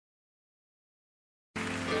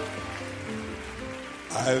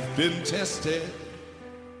I've been tested,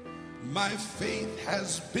 my faith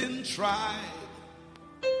has been tried.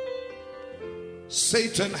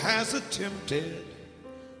 Satan has attempted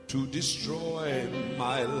to destroy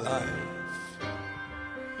my life.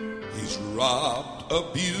 He's robbed,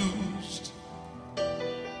 abused,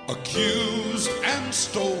 accused, and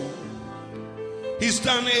stole. He's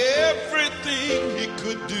done everything he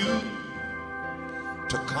could do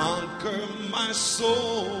to conquer my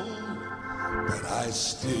soul. But I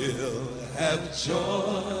still have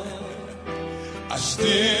joy. I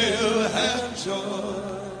still have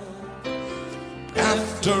joy.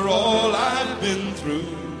 After all I've been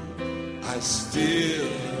through, I still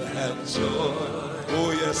have joy.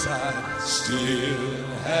 Oh yes, I still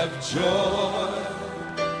have joy.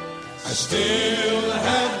 I still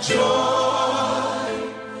have joy.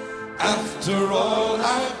 After all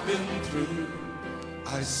I've been through,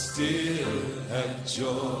 I still have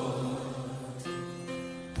joy.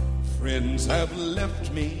 Friends have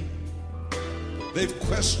left me. They've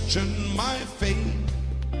questioned my faith.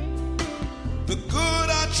 The good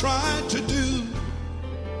I tried to do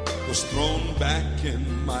was thrown back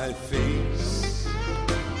in my face.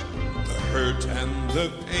 The hurt and the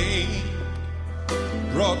pain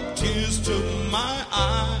brought tears to my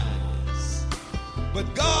eyes.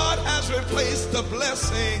 But God has replaced the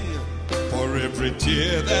blessing for every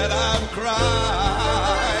tear that I've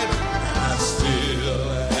cried. I still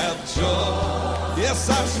have joy. Yes,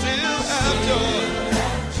 I still have joy.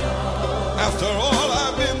 After all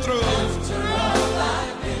I've been through,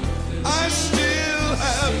 I still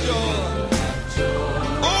have joy.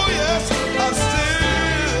 Oh yes, I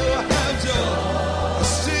still have joy. I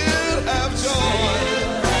still have joy.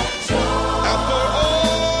 After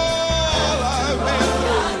all I've been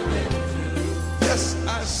through, yes,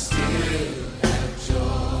 I still have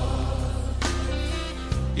joy.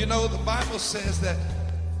 You know, the Bible says that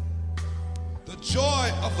the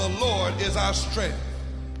joy of the Lord is our strength.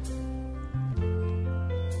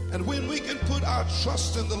 And when we can put our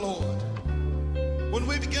trust in the Lord, when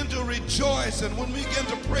we begin to rejoice and when we begin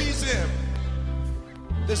to praise Him,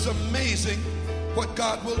 it's amazing what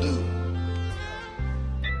God will do.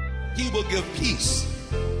 He will give peace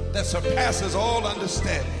that surpasses all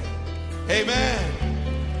understanding. Amen.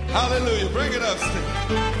 Hallelujah. Bring it up, Steve.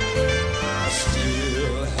 I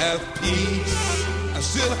still have peace. I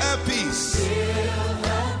still have peace.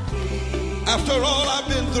 After all I've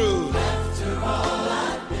been through,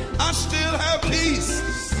 I still have peace.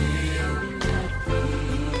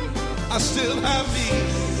 I still have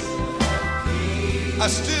peace. I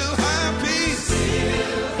still have peace.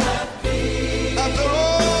 After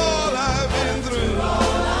all I've been through,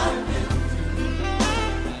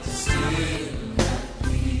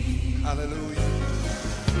 hallelujah.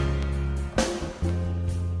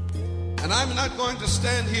 And I'm not going to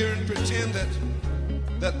stand here and pretend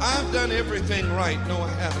that I've done everything right. No, I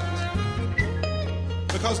haven't.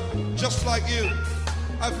 Because just like you,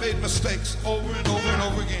 I've made mistakes over and over and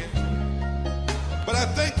over again. But I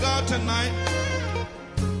thank God tonight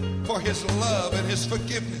for His love and His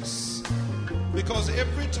forgiveness. Because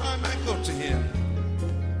every time I go to Him,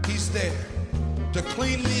 He's there to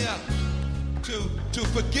clean me up, to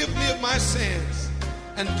forgive me of my sins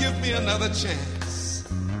and give me another chance.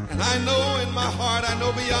 And I know in my heart, I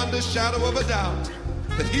know beyond a shadow of a doubt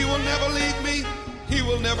that He will never leave me, He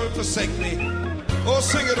will never forsake me. Oh,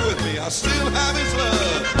 sing it with me. I still have His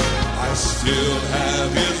love. I still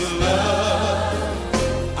have His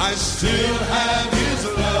love. I still have His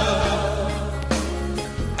love.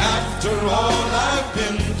 After all I've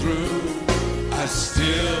been through, I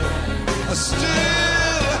still have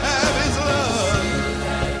His love.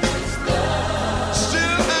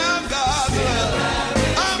 Still have God's love.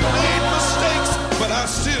 I've made mistakes, but I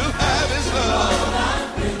still have His love.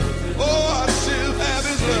 Oh, I still have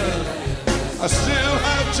His love. I still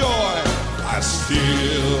have joy. I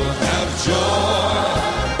still have joy.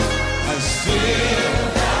 I still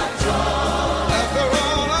have joy. After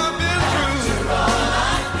all I've been through,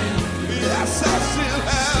 yes, I still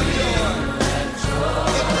have joy.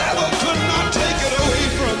 The devil could not take it away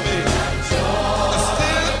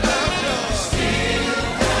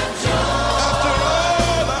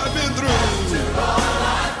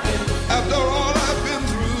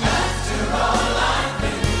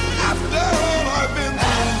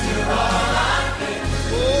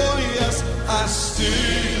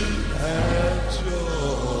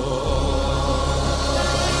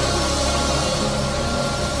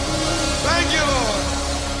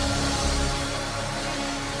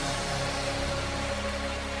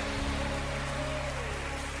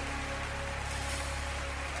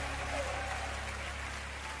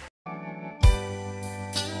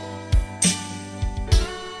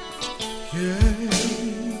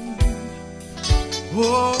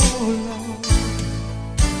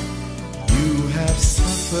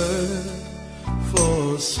word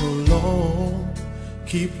for so long.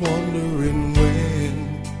 Keep wondering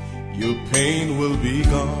when your pain will be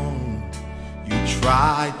gone. You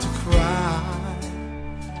tried to cry,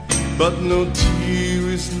 but no tear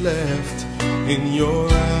is left in your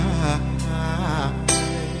eyes.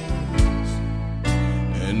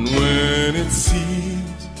 And when it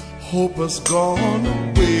seems hope has gone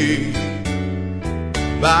away,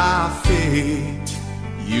 by faith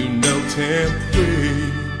you knelt and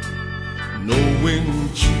prayed, knowing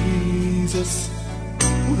Jesus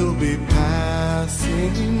will be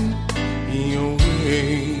passing your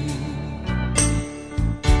way.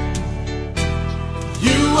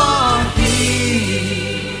 You are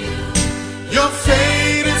healed, your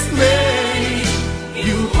fate is made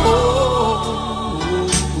you whole.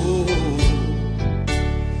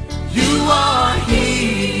 You are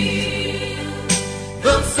healed,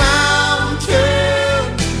 the fountain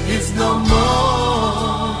is no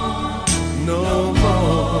more, no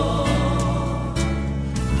more.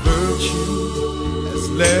 Virtue has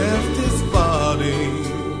left his body,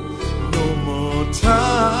 no more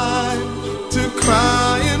time to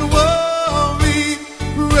cry and worry.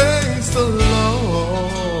 Praise the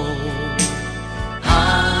Lord. I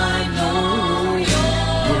know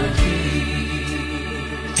you're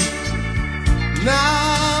healed.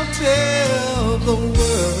 Now tell the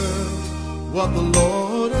world what the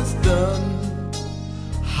Lord has done,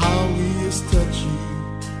 how he has touched you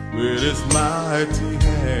with his mighty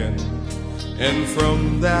hand. And from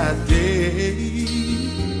that day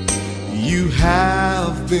you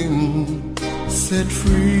have been set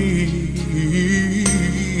free.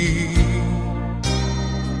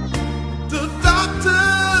 The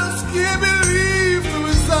doctors can't believe the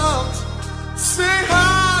result. Say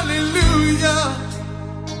hallelujah,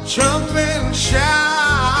 jump and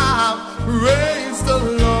shout, praise the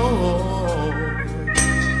Lord.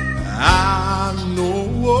 I know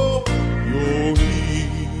you're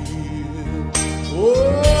healed.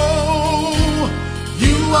 Oh,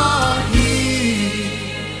 you are healed,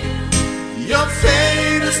 your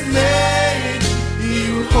fate has made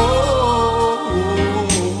you whole.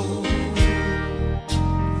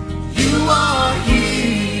 You are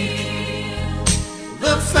healed,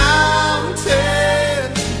 the fountain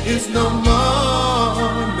is no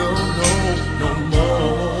more, no, no, no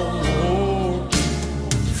more.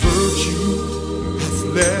 Virtue has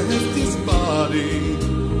left his body,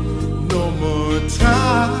 no more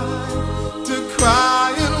time to cry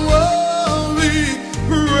and worry.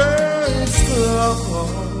 Praise the Lord.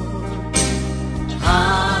 I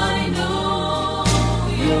know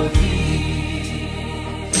you're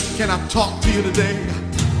here. Can I talk to you today?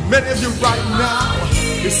 Many of you right now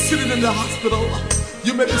is sitting in the hospital.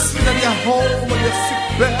 You may be sitting at your home on your sick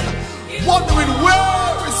bed, wondering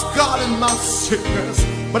where is God in my sickness.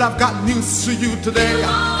 But I've got news to you today.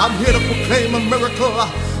 I'm here to proclaim a miracle,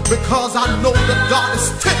 because I know that God is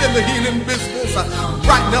still in the healing business.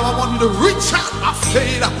 Right now I want you to reach out by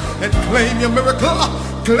faith and claim your miracle,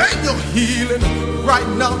 claim your healing right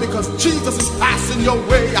now, because Jesus is passing your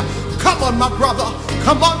way. Come on, my brother,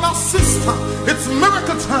 come on, my sister, it's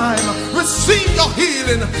miracle time. Receive your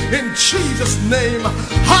healing in Jesus' name.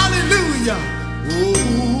 Hallelujah.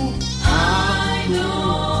 Oh, I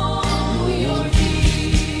know you're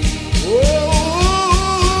healed. Oh,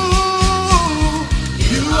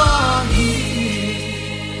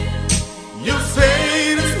 your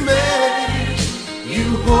fate has made you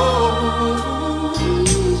whole.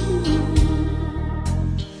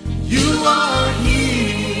 You are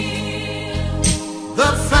healed,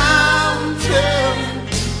 the fountain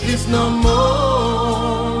is no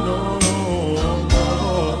more, no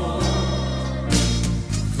more.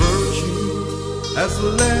 Virtue has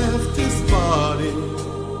left his body,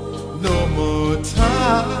 no more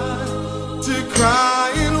time to cry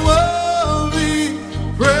and worry.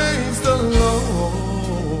 Praise the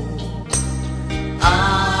Lord. I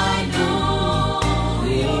know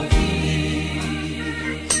you're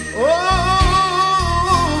healed. Oh,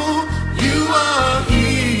 you are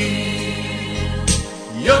healed,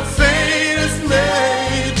 your fate has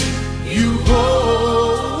made you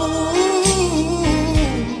whole.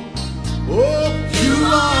 Oh, you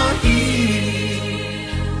are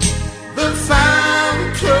healed, the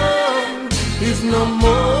fountain is no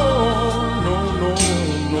more, no, no,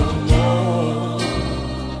 no more.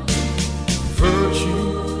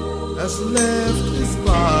 Virtue has left his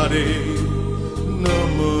body, no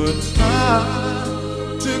more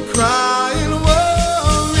time to cry and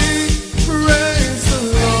worry. Praise the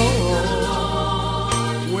Lord.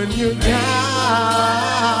 When you're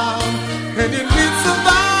down and you need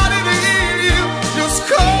somebody to heal you, just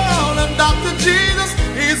call on Dr. Jesus.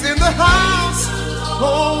 He's in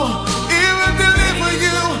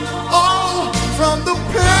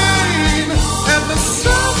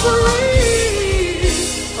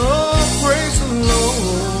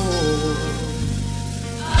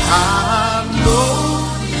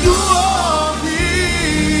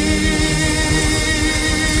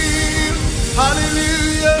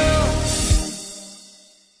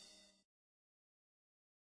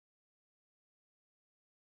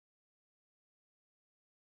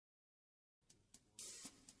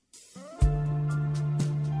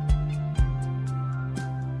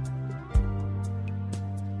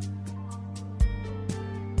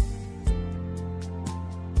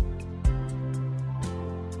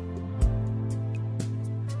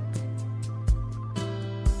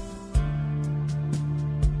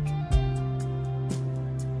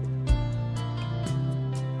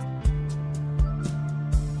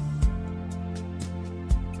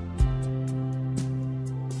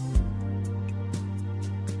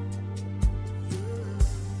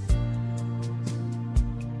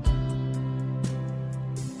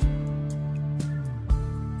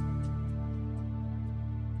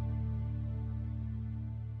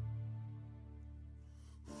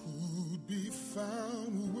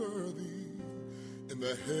found worthy in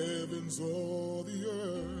the heavens or the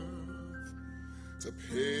earth to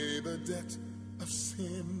pay the debt of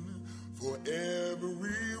sin for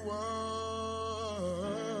everyone.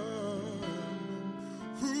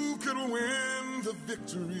 Who could win the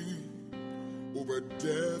victory over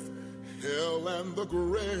death, hell, and the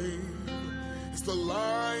grave? It's the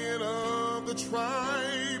Lion of the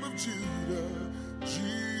tribe of Judah,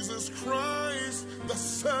 Jesus Christ the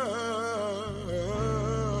Son.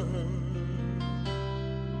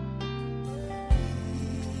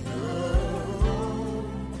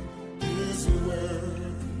 He is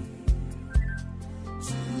worthy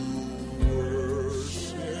to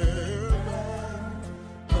worship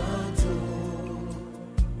and adore.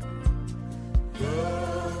 The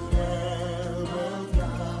Lamb of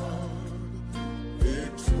God,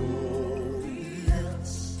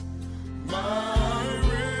 victorious, my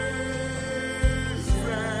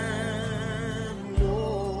risen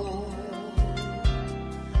Lord.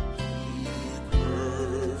 He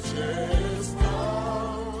purchased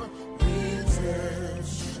our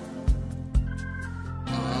redemption,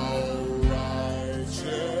 our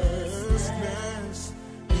righteousness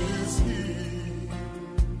is He.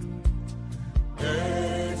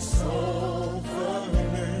 Exalt the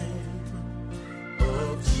name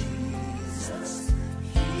of Jesus.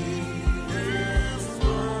 He is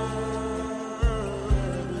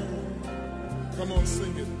worthy. Come on,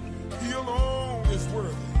 sing it. He alone is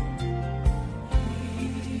worthy.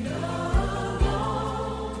 He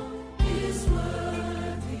alone is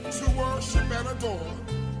worthy To worship and adore.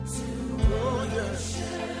 Oh, yes.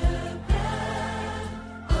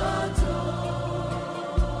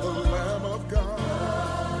 The Lamb of God.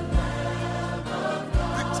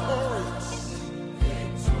 Victorious.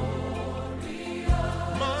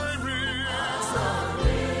 My risen.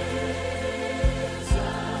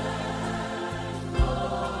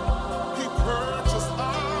 He purchased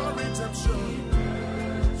our redemption.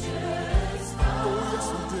 Oh,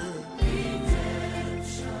 yes, He did.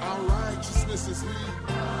 Our righteousness is He.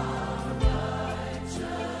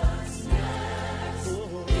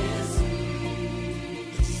 Oh,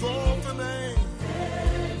 exalt the name.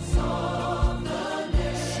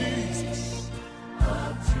 Jesus.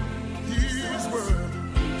 He is worthy.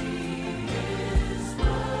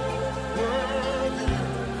 Worthy.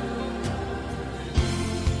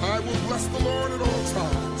 I will bless the Lord at all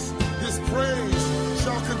times. His praise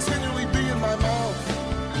shall continually be in my mouth.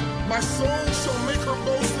 My soul shall make her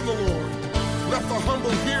boast in the Lord. Let the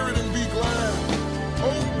humble hear it